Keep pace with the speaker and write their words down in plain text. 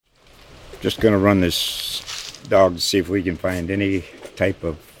Just going to run this dog to see if we can find any type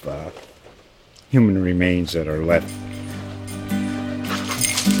of human remains that are left.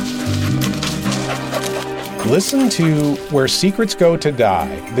 Listen to Where Secrets Go to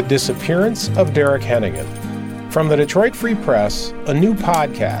Die, The Disappearance of Derek Hennigan. From the Detroit Free Press, a new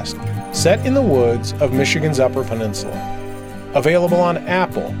podcast set in the woods of Michigan's Upper Peninsula. Available on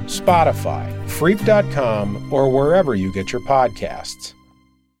Apple, Spotify, Freep.com, or wherever you get your podcasts.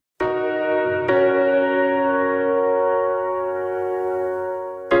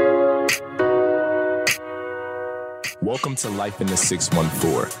 Welcome to Life in the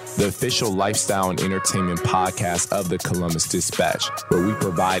 614, the official lifestyle and entertainment podcast of the Columbus Dispatch, where we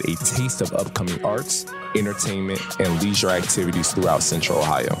provide a taste of upcoming arts, entertainment, and leisure activities throughout Central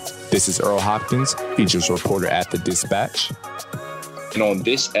Ohio. This is Earl Hopkins, features reporter at the Dispatch. And on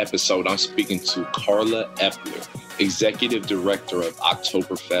this episode, I'm speaking to Carla Epler, Executive Director of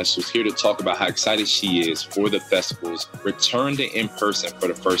Oktoberfest, who's here to talk about how excited she is for the festival's return to in-person for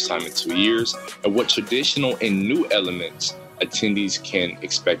the first time in 2 years, and what traditional and new elements attendees can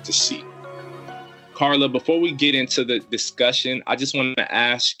expect to see. Carla, before we get into the discussion, I just want to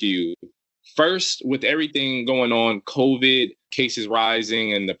ask you, first, with everything going on, COVID, cases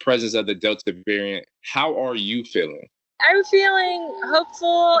rising, and the presence of the Delta variant, how are you feeling? I'm feeling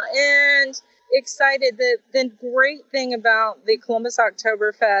hopeful and excited. The great thing about the Columbus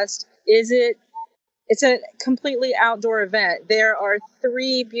Oktoberfest is it's a completely outdoor event. There are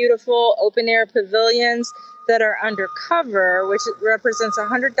 3 beautiful open air pavilions that are under cover, which represents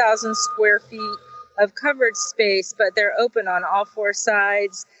 100,000 square feet of covered space, but they're open on all 4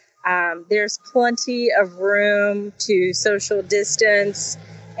 sides. There's plenty of room to social distance,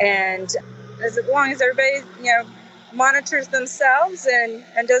 and as long as everybody, monitors themselves and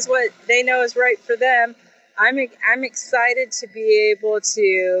does what they know is right for them, I'm excited to be able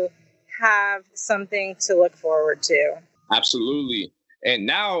to have something to look forward to. Absolutely. And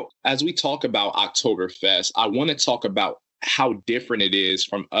now, as we talk about Oktoberfest, I want to talk about how different it is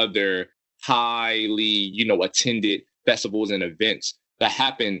from other highly, attended festivals and events that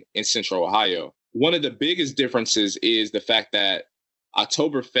happen in Central Ohio. One of the biggest differences is the fact that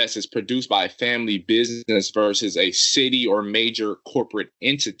Oktoberfest is produced by a family business versus a city or major corporate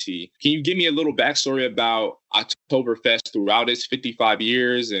entity. Can you give me a little backstory about Oktoberfest throughout its 55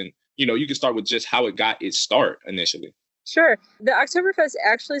 years? And, you can start with just how it got its start initially. Sure. The Oktoberfest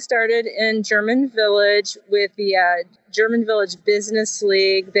actually started in German Village with the German Village Business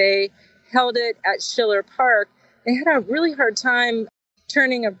League. They held it at Schiller Park. They had a really hard time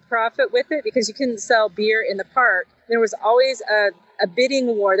turning a profit with it because you couldn't sell beer in the park. There was always a bidding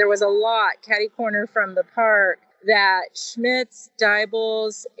war. There was a lot catty corner from the park that Schmitz,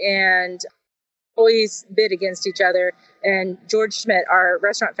 Dibbles, and always bid against each other. And George Schmidt, our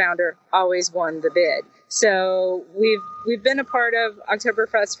restaurant founder, always won the bid. So we've been a part of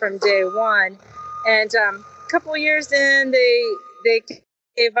Oktoberfest from day one. And a couple of years in, they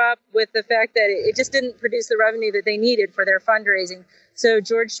gave up with the fact that it just didn't produce the revenue that they needed for their fundraising. So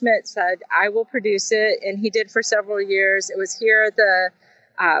George Schmidt said, I will produce it. And he did for several years. It was here at the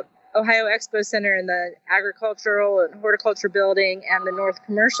Ohio Expo Center in the Agricultural and Horticulture Building and the North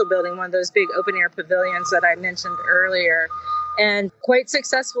Commercial Building, one of those big open air pavilions that I mentioned earlier. And quite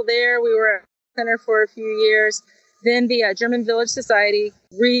successful there. We were at the center for a few years. Then the German Village Society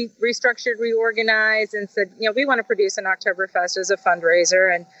restructured, reorganized, and said, we want to produce an Oktoberfest as a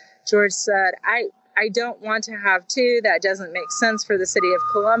fundraiser. And George said, I don't want to have 2. That doesn't make sense for the city of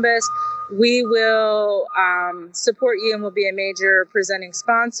Columbus. We will support you and will be a major presenting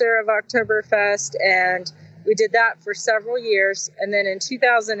sponsor of Oktoberfest. And we did that for several years. And then in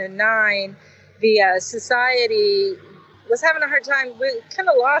 2009, the society was having a hard time. We kind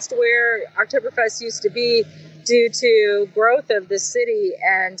of lost where Oktoberfest used to be due to growth of the city.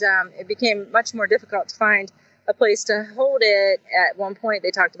 And it became much more difficult to find a place to hold it. At one point,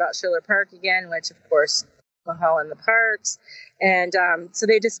 they talked about Schiller Park again, which, of course, Mahal in the parks. And so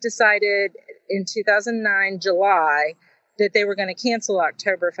they just decided in 2009, July, that they were going to cancel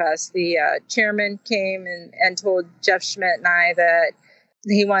Oktoberfest. The chairman came and told Jeff Schmidt and I that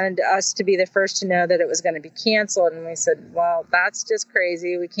he wanted us to be the first to know that it was going to be canceled. And we said, well, that's just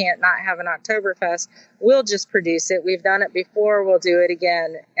crazy. We can't not have an Oktoberfest. We'll just produce it. We've done it before. We'll do it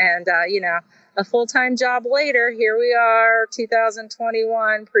again. And, a full-time job later, here we are,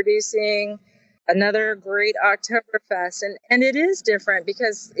 2021, producing another great Oktoberfest. And it is different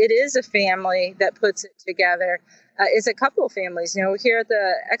because it is a family that puts it together. It's a couple of families. Here at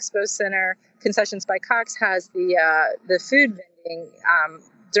the Expo Center, Concessions by Cox has the food vending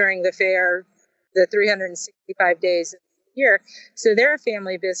during the fair, the 365 days of year. So they're a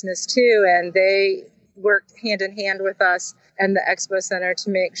family business too, and they worked hand in hand with us and the Expo Center to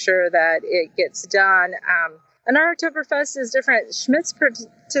make sure that it gets done. And our Oktoberfest is different. Schmitz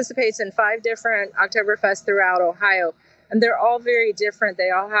participates in 5 different Oktoberfests throughout Ohio, and they're all very different. They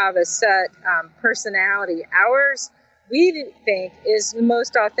all have a set personality. Ours, we think, is the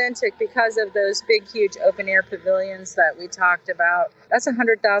most authentic because of those big, huge open-air pavilions that we talked about. That's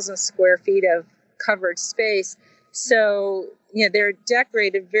 100,000 square feet of covered space. So, they're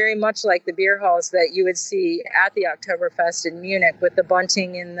decorated very much like the beer halls that you would see at the Oktoberfest in Munich with the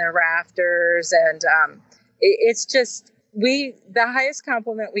bunting in the rafters. And it's just, the highest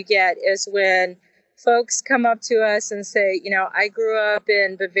compliment we get is when folks come up to us and say, I grew up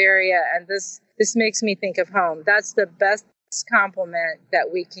in Bavaria and this makes me think of home. That's the best compliment that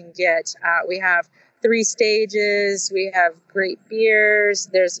we can get. We have 3 stages. We have great beers.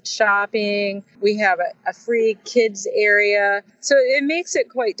 There's shopping. We have a free kids area. So it makes it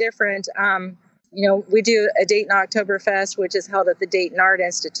quite different. We do a Dayton Oktoberfest, which is held at the Dayton Art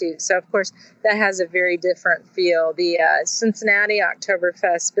Institute. So, of course, that has a very different feel. The Cincinnati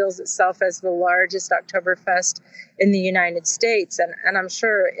Oktoberfest bills itself as the largest Oktoberfest in the United States, and I'm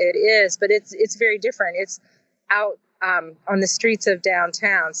sure it is, but it's very different. It's out on the streets of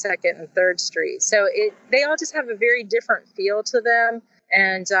downtown, 2nd and 3rd Street. So they all just have a very different feel to them.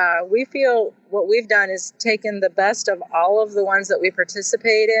 And we feel what we've done is taken the best of all of the ones that we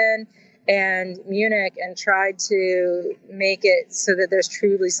participate in and Munich and tried to make it so that there's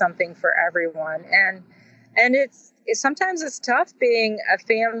truly something for everyone. And it's sometimes it's tough being a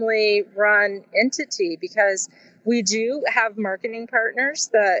family-run entity because we do have marketing partners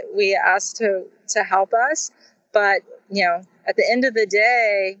that we ask to help us. But, at the end of the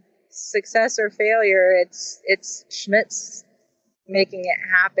day, success or failure, it's Schmitz making it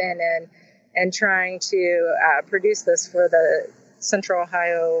happen and trying to produce this for the Central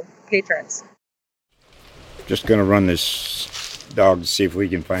Ohio patrons. Just going to run this dog to see if we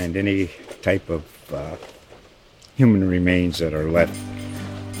can find any type of human remains that are left.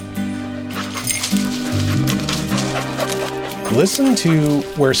 Listen to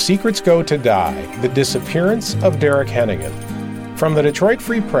Where Secrets Go to Die, The Disappearance of Derek Hennigan. From the Detroit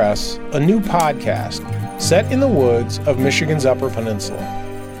Free Press, a new podcast set in the woods of Michigan's Upper Peninsula.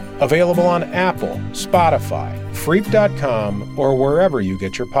 Available on Apple, Spotify, Freep.com, or wherever you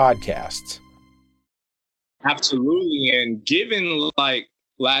get your podcasts. Absolutely. And given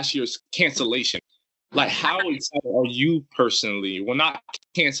last year's cancellation, how excited are you personally? Well, not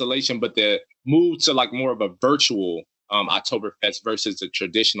cancellation, but the move to more of a virtual Oktoberfest versus a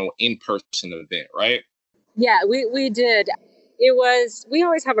traditional in-person event, right? Yeah, we did. We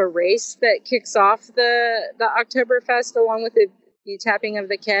always have a race that kicks off the Oktoberfest along with the tapping of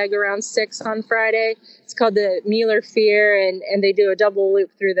the keg around 6 on Friday. It's called the Mueller Fear, and they do a double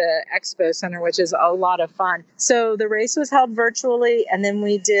loop through the Expo Center, which is a lot of fun. So the race was held virtually, and then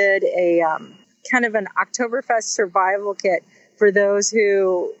we did a kind of an Oktoberfest survival kit for those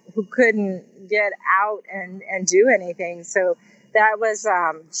who couldn't get out and do anything. So that was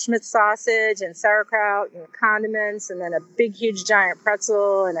Schmitz sausage and sauerkraut and condiments, and then a big, huge, giant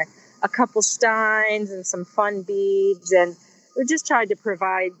pretzel and a couple steins and some fun beads. And we just tried to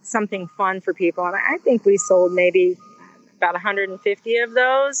provide something fun for people. And I think we sold maybe about 150 of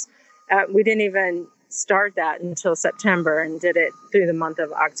those. We didn't even start that until September and did it through the month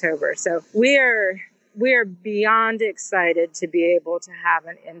of October. So we are beyond excited to be able to have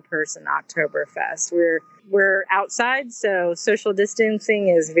an in-person Oktoberfest. We're outside, so social distancing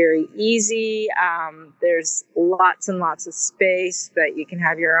is very easy. There's lots and lots of space that you can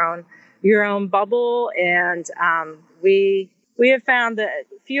have your own bubble, and we have found that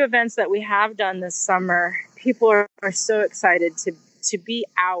a few events that we have done this summer, people are so excited to be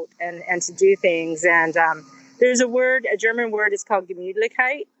out and to do things. And there's a German word is called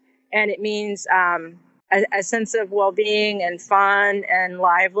Gemütlichkeit, and it means a sense of well-being and fun and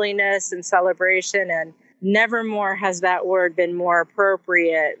liveliness and celebration. And never more has that word been more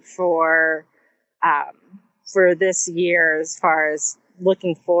appropriate for this year, as far as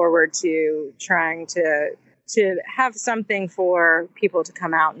looking forward to trying to have something for people to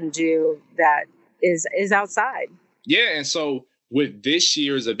come out and do that is outside. Yeah, and so with this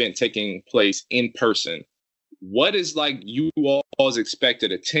year's event taking place in person, what is you all's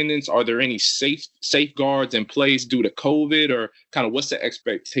expected attendance? Are there any safeguards in place due to COVID, or kind of what's the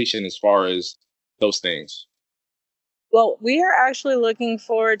expectation as far as those things? Well, we are actually looking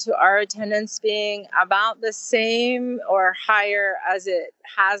forward to our attendance being about the same or higher as it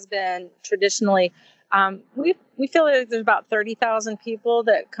has been traditionally. We feel like there's about 30,000 people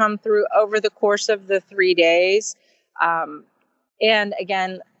that come through over the course of the 3 days. And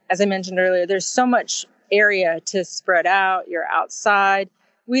again, as I mentioned earlier, there's so much area to spread out. You're outside.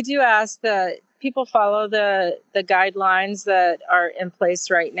 We do ask that people follow the guidelines that are in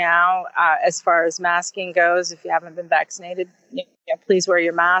place right now as far as masking goes. If you haven't been vaccinated, please wear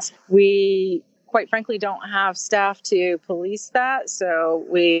your mask. We, quite frankly, don't have staff to police that. So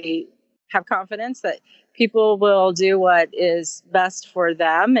we have confidence that people will do what is best for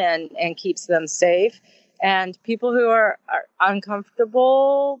them and keeps them safe. And people who are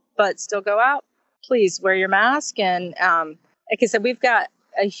uncomfortable but still go out, please wear your mask. And like I said, we've got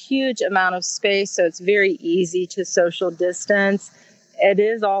a huge amount of space, so it's very easy to social distance. It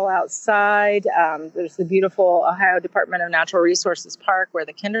is all outside. There's the beautiful Ohio Department of Natural Resources Park where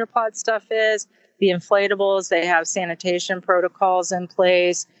the Kinderplot stuff is. The inflatables, they have sanitation protocols in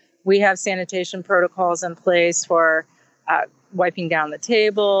place. We have sanitation protocols in place for wiping down the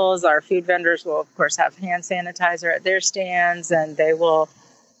tables. Our food vendors will, of course, have hand sanitizer at their stands, and they will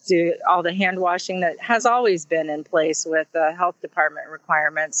do all the hand washing that has always been in place with the health department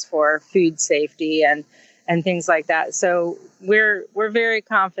requirements for food safety and things like that. So we're very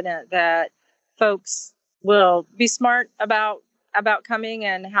confident that folks will be smart about coming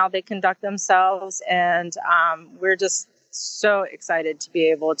and how they conduct themselves. And we're just so excited to be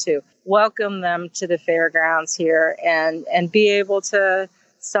able to welcome them to the fairgrounds here and be able to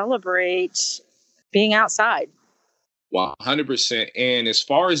celebrate being outside. 100%. And as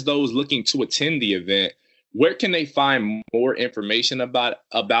far as those looking to attend the event, where can they find more information about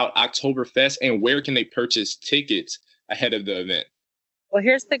Oktoberfest, and where can they purchase tickets ahead of the event? Well,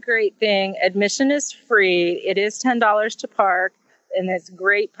 here's the great thing. Admission is free. It is $10 to park. And it's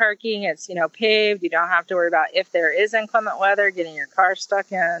great parking. It's, paved. You don't have to worry about if there is inclement weather, getting your car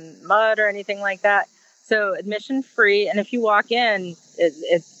stuck in mud or anything like that. So admission free. And if you walk in,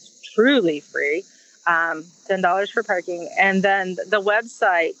 it's truly free. $10 for parking. And then the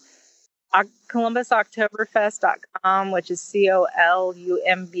website, ColumbusOktoberfest.com, which is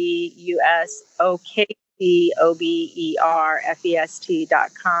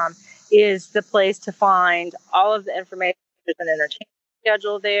ColumbusOktoberfest.com, is the place to find all of the information. There's an entertainment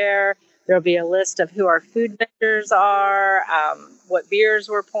schedule there. There'll be a list of who our food vendors are, what beers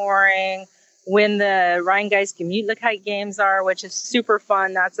we're pouring, when the Rheingeist Gemütlichkeit games are, which is super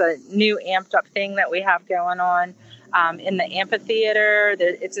fun. That's a new amped up thing that we have going on in the amphitheater.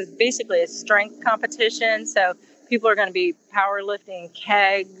 It's basically a strength competition. So people are going to be powerlifting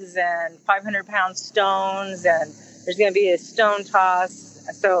kegs and 500-pound stones, and there's going to be a stone toss.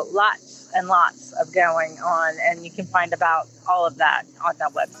 So lots and lots of going on, and you can find about all of that on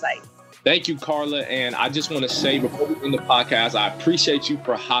that website. Thank you, Carla. And I just want to say before we end the podcast, I appreciate you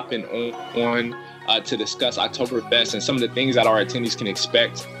for hopping on to discuss Oktoberfest and some of the things that our attendees can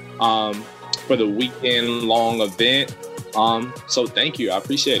expect for the weekend-long event. So thank you. I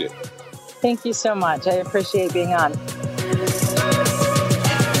appreciate it. Thank you so much. I appreciate being on.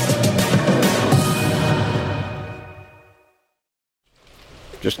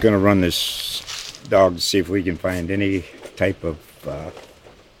 Just going to run this dog to see if we can find any type of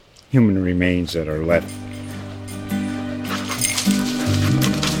human remains that are left.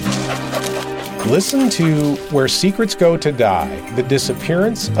 Listen to Where Secrets Go to Die, The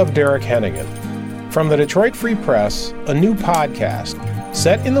Disappearance of Derek Hennigan. From the Detroit Free Press, a new podcast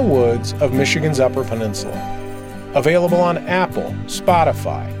set in the woods of Michigan's Upper Peninsula. Available on Apple,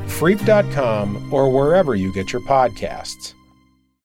 Spotify, Freep.com, or wherever you get your podcasts.